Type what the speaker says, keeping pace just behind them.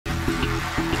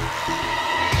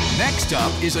Next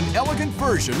up is an elegant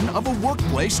version of a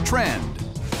workplace trend.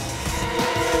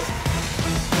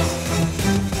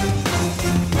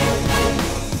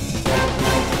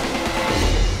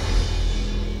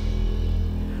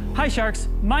 Hi, Sharks.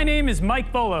 My name is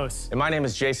Mike Bolos. And my name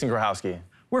is Jason Grohowski.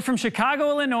 We're from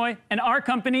Chicago, Illinois, and our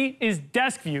company is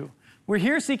DeskView. We're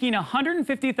here seeking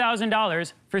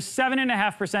 $150,000 for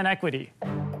 7.5% equity.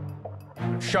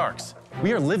 Sharks,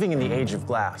 we are living in the age of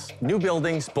glass. New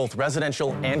buildings, both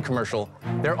residential and commercial,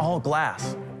 they're all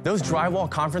glass. Those drywall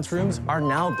conference rooms are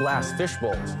now glass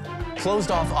fishbowls.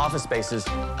 Closed-off office spaces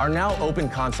are now open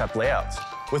concept layouts.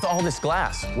 With all this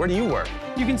glass, where do you work?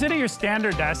 You can sit at your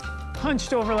standard desk,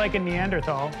 hunched over like a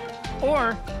Neanderthal,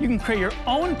 or you can create your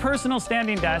own personal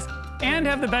standing desk and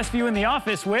have the best view in the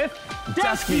office with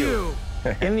DeskView.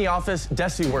 In the office,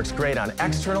 DeskView works great on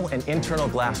external and internal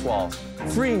glass walls,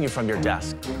 freeing you from your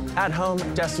desk. At home,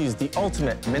 DeskView is the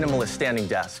ultimate minimalist standing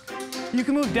desk. You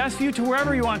can move DeskView to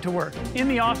wherever you want to work, in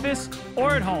the office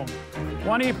or at home.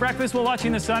 Want to eat breakfast while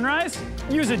watching the sunrise?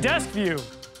 Use a DeskView.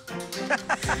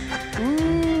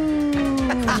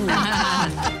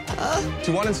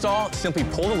 To uninstall, simply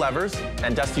pull the levers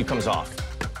and DeskView comes off.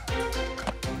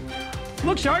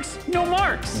 Look, Sharks, no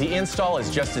marks. The install is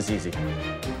just as easy.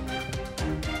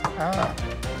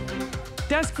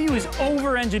 DeskView is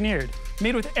over-engineered.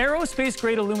 Made with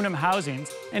aerospace-grade aluminum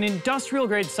housings and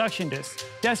industrial-grade suction discs,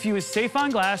 DeskView is safe on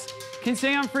glass, can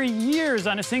stay on for years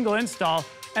on a single install,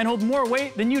 and hold more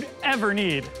weight than you'd ever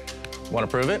need. Want to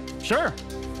prove it? Sure.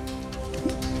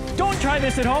 Don't try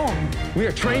this at home. We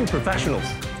are trained professionals.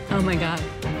 Oh my God.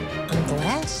 On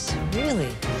glass? Really?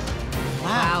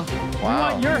 Wow. We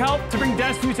want your help to bring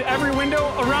DeskView to every window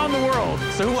around the world.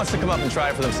 So who wants to come up and try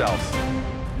it for themselves?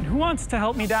 And who wants to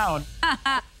help me down?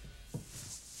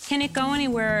 Can it go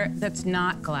anywhere that's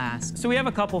not glass? So we have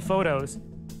a couple photos.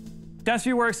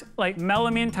 DeskView works like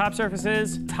melamine top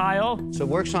surfaces, tile. So it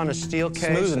works on a steel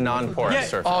case? Smooth, non-porous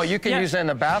surface. Oh, you can use it in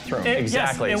the bathroom.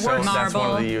 Exactly. Yes, it so works. that's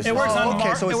one of the uses. It works on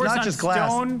okay, so it's not just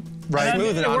glass. Stone, right.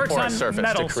 Smooth and non-porous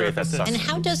surface to create that suction. And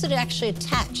how does it actually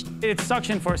attach? It's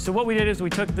suction force. So what we did is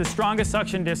we took the strongest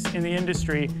suction discs in the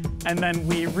industry, and then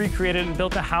we recreated and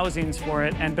built the housings for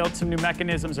it and built some new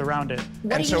mechanisms around it.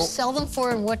 What do you sell them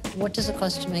for, and what does it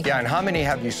cost to make? Yeah, and how many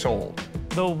have you sold?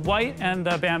 The white and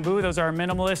the bamboo, those are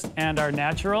minimalist and are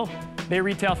natural. They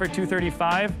retail for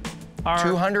 $235.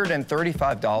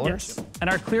 $235? Yes. And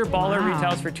our clear baller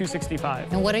retails for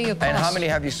 $265. And what are your costs? And how many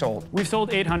have you sold? We've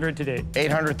sold 800 to date.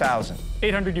 800,000.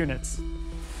 800 units.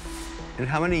 In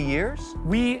how many years?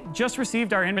 We just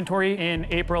received our inventory in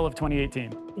April of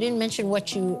 2018. You didn't mention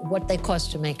what they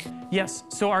cost to make. Yes,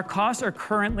 so our costs are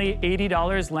currently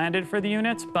 $80 landed for the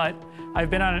units, but I've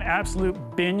been on an absolute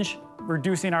binge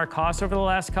reducing our costs over the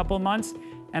last couple of months,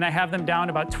 and I have them down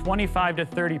about 25 to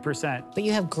 30%. But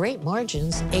you have great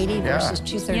margins, 80 versus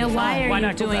 235. Yeah, why are you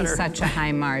not go doing better? such a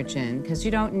high margin? Because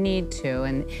you don't need to.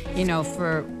 And, you know,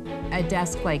 for a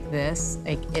desk like this,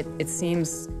 like it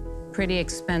seems pretty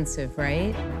expensive,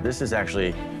 right? This is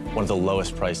actually one of the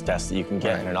lowest priced desks that you can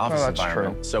get in an office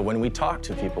environment. True. So when we talk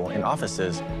to people in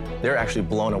offices, they're actually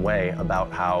blown away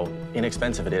about how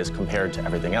inexpensive it is compared to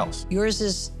everything else. Yours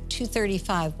is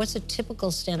 $235. What's a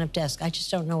typical stand-up desk? I just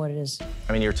don't know what it is.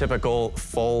 I mean, your typical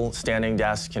full standing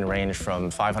desk can range from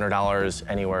 $500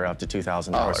 anywhere up to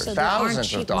 $2,000. Oh, So there aren't thousands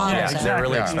cheap of dollars. models Yeah, out they're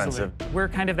really there. expensive. We're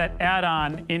kind of that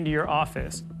add-on into your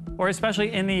office, or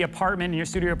especially in the apartment, in your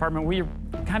studio apartment. We're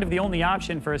kind of the only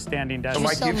option for a standing desk. So,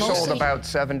 Mike, sell you've sold mostly? about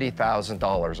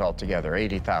 $70,000 altogether,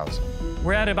 80,000.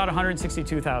 We're at about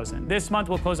 162,000. This month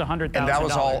we'll close $100,000. And that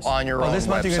was all on your own this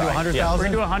month website. you're gonna do 100,000? Yeah, we're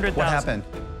gonna do 100,000. What happened?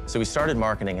 So we started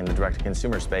marketing in the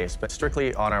direct-to-consumer space, but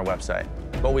strictly on our website.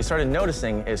 What we started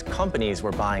noticing is companies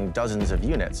were buying dozens of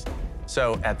units.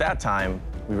 So at that time,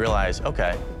 we realized,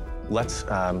 okay, let's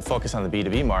focus on the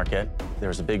B2B market. There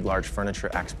was a big, large furniture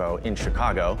expo in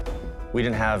Chicago. We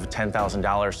didn't have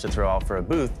 $10,000 to throw out for a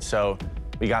booth, so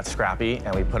we got scrappy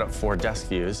and we put up 4 desk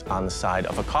views on the side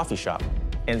of a coffee shop.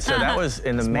 And so that was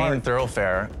in the main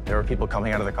thoroughfare. There were people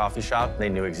coming out of the coffee shop. They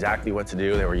knew exactly what to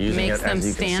do. They were using Makes it, them as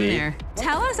you can stand see. there.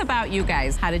 Tell us about you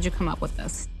guys. How did you come up with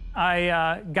this?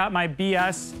 I got my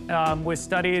BS with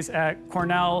studies at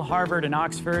Cornell, Harvard, and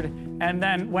Oxford, and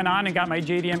then went on and got my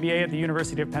JD MBA at the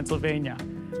University of Pennsylvania.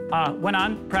 Went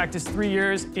on, practiced 3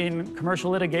 years in commercial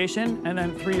litigation, and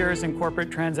then 3 years in corporate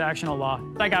transactional law.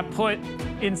 I got put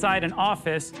inside an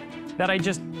office that I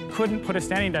just couldn't put a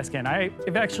standing desk in. I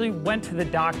actually went to the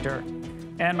doctor,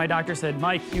 and my doctor said,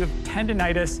 Mike, you have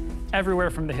tendinitis everywhere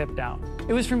from the hip down.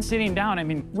 It was from sitting down. I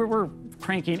mean, we're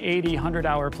cranking 80,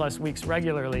 100-hour plus weeks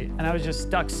regularly, and I was just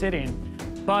stuck sitting.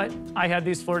 but I had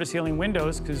these floor-to-ceiling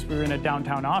windows because we were in a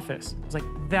downtown office. I was like,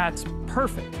 that's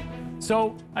perfect.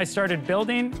 So I started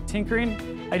building,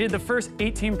 tinkering. I did the first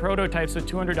 18 prototypes with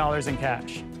 $200 in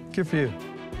cash. Good for you.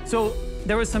 So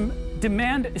there was some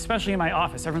demand, especially in my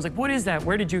office. Everyone's like, what is that?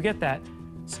 Where did you get that?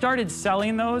 Started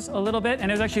selling those a little bit, and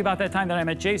it was actually about that time that I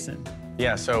met Jason.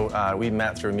 Yeah, so we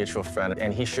met through a mutual friend,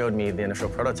 and he showed me the initial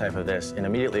prototype of this, and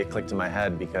immediately it clicked in my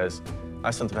head because I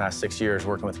spent the past 6 years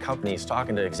working with companies,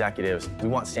 talking to executives. We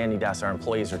want standing desks, our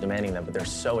employees are demanding them, but they're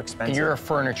so expensive. And you're a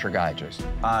furniture guy, Jason.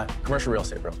 Commercial real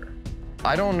estate broker.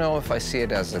 I don't know if I see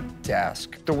it as a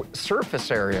desk. The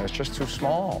surface area is just too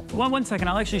small. Well, one second,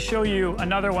 I'll actually show you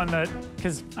another one that,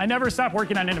 because I never stop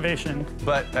working on innovation.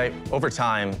 But over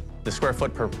time, the square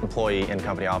foot per employee in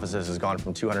company offices has gone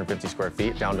from 250 square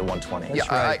feet down to 120. Yeah,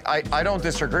 right. I don't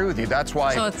disagree with you. That's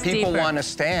why people want to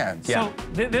stand. Yeah. So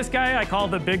this guy I call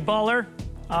the big baller.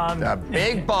 The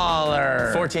big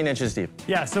baller. 14 inches deep.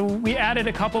 Yeah, so we added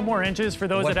a couple more inches for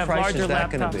those that have larger laptops. What price is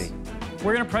that going to be?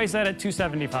 We're going to price that at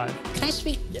 $275. Can I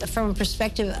speak from a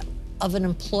perspective of an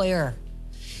employer?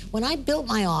 When I built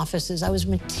my offices, I was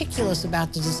meticulous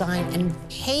about the design and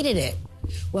hated it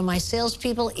when my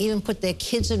salespeople even put their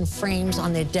kids in frames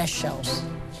on their desk shelves.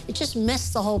 It just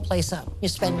messed the whole place up. You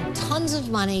spend tons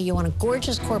of money, you want a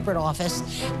gorgeous corporate office,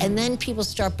 and then people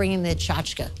start bringing their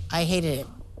tchotchke. I hated it.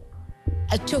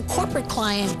 To a corporate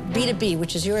client, B2B,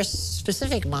 which is your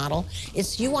specific model,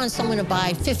 it's you want someone to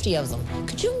buy 50 of them.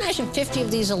 Could you imagine 50 of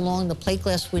these along the plate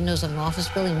glass windows of an office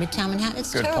building in Midtown Manhattan?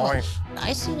 It's terrible. Good point.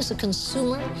 I see it as a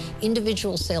consumer,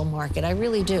 individual sale market. I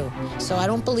really do. So I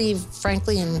don't believe,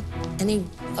 frankly, in any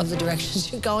of the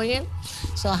directions you're going in.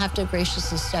 So I'll have to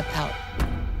graciously step out.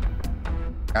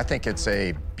 I think it's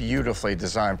a beautifully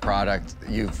designed product.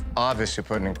 You've obviously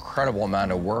put an incredible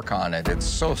amount of work on it. It's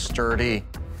so sturdy.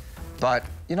 But,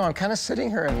 you know, I'm kind of sitting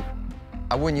here and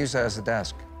I wouldn't use that as a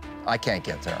desk. I can't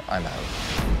get there. I'm out.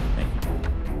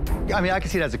 I mean, I can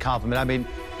see it as a compliment. I mean,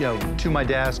 you know, to my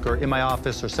desk or in my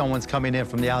office or someone's coming in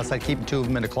from the outside, keeping two of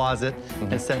them in a closet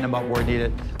and setting them up where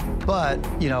needed. But,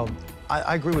 you know,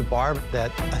 I agree with Barb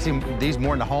that I see these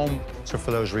more in the home, so for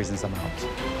those reasons, I'm out.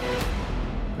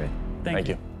 Great. Thank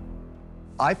you.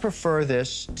 I prefer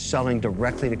this selling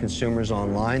directly to consumers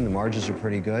online. The margins are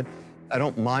pretty good. I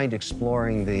don't mind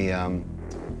exploring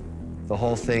the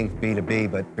whole thing B2B,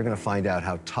 but you're going to find out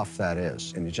how tough that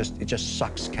is, and it just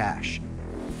sucks cash.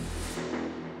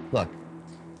 Look,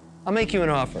 I'll make you an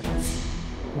offer.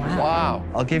 Wow.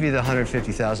 I'll give you the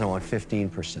 $150,000. I want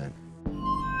 15%.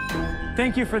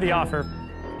 Thank you for the offer.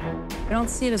 I don't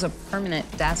see it as a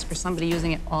permanent desk for somebody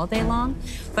using it all day long,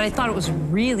 but I thought it was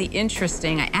really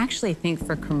interesting. I actually think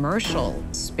for commercial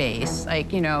space,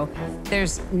 like, you know,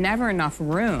 there's never enough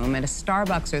room at a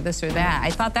Starbucks or this or that.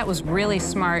 I thought that was really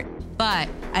smart, but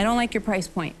I don't like your price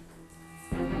point.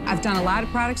 I've done a lot of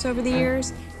products over the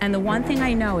years, and the one thing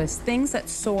I know is things that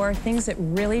soar, things that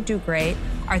really do great,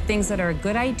 are things that are a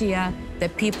good idea,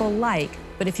 that people like,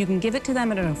 but if you can give it to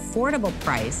them at an affordable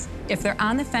price, if they're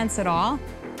on the fence at all,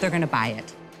 they're gonna buy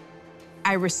it.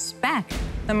 I respect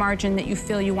the margin that you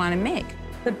feel you wanna make.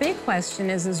 The big question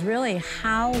is really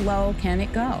how low can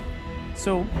it go?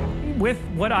 So with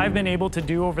what I've been able to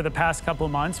do over the past couple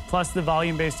of months, plus the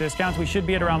volume-based discounts, we should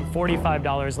be at around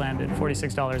 $45 landed,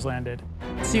 $46 landed.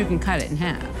 So you can cut it in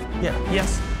half. Yeah.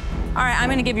 Yes. All right, I'm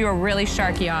gonna give you a really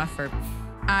Sharky offer.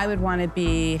 I would wanna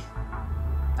be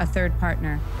a third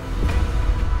partner.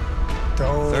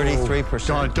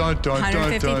 33%.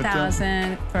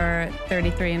 $150,000 for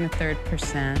 33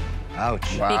 1/3%.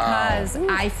 Ouch. Wow. Because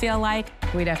I feel like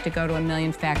we'd have to go to 1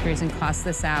 million factories and cost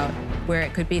this out, where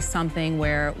it could be something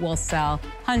where we'll sell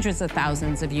hundreds of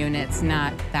thousands of units,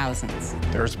 not thousands.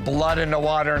 There's blood in the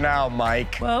water now,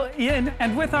 Mike. Well, yeah,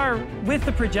 and with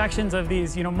the projections of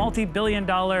these, you know,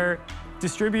 multi-billion-dollar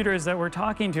distributors that we're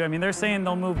talking to, I mean, they're saying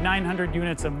they'll move 900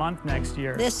 units a month next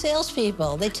year. They're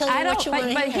salespeople. They tell you what you want to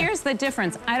hear. But here's the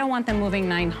difference. I don't want them moving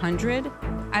 900.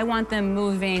 I want them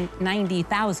moving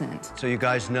 90,000. So you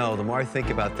guys know, the more I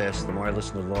think about this, the more I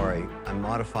listen to Lori, I'm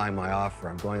modifying my offer.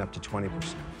 I'm going up to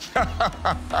 20%.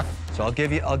 So I'll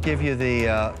give you the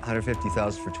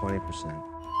 150,000 for 20%.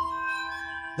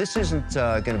 This isn't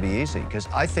going to be easy, because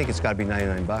I think it's got to be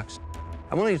 99 bucks.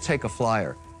 I'm willing to take a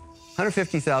flyer.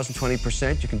 150,000,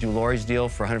 20%. You can do Lori's deal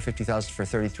for 150,000 for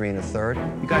 33 1/3.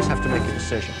 You guys have to make a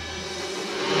decision.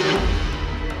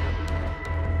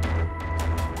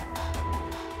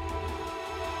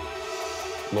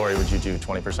 Lori, would you do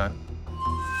 20%?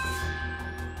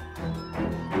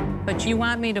 But you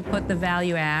want me to put the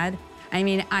value add? I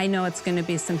mean, I know it's going to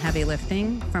be some heavy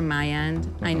lifting from my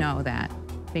end. I know that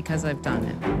because I've done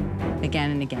it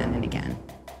again and again and again.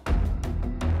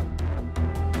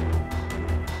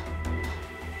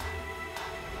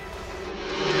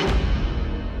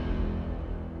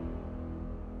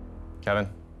 Kevin,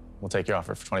 we'll take your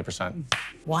offer for 20%.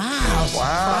 Wow,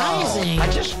 surprising. I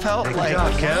just felt like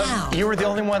Wow. you were the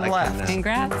only one left.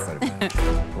 Congrats.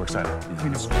 We're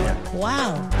excited.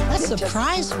 Wow, that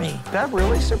surprised me. That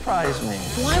really surprised me.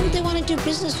 Why would they want to do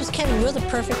business with Kevin? You're the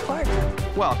perfect partner.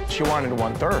 Well, she wanted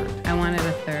 1/3. I wanted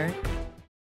a third.